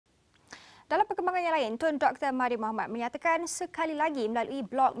Dalam perkembangan yang lain, Tun Dr Mahathir Mohamad menyatakan sekali lagi melalui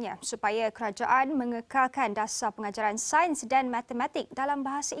blognya supaya kerajaan mengekalkan dasar pengajaran sains dan matematik dalam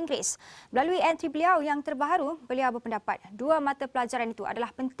bahasa Inggeris. Melalui entry beliau yang terbaru, beliau berpendapat dua mata pelajaran itu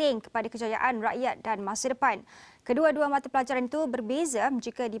adalah penting kepada kejayaan rakyat dan masa depan. Kedua-dua mata pelajaran itu berbeza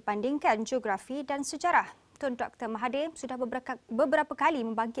jika dibandingkan geografi dan sejarah. Tun Dr Mahathir sudah beberapa kali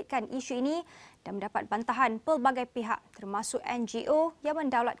membangkitkan isu ini dan mendapat bantahan pelbagai pihak termasuk NGO yang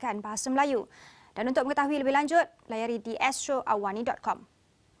mendaulatkan bahasa Melayu. Dan untuk mengetahui lebih lanjut, layari di astroawani.com.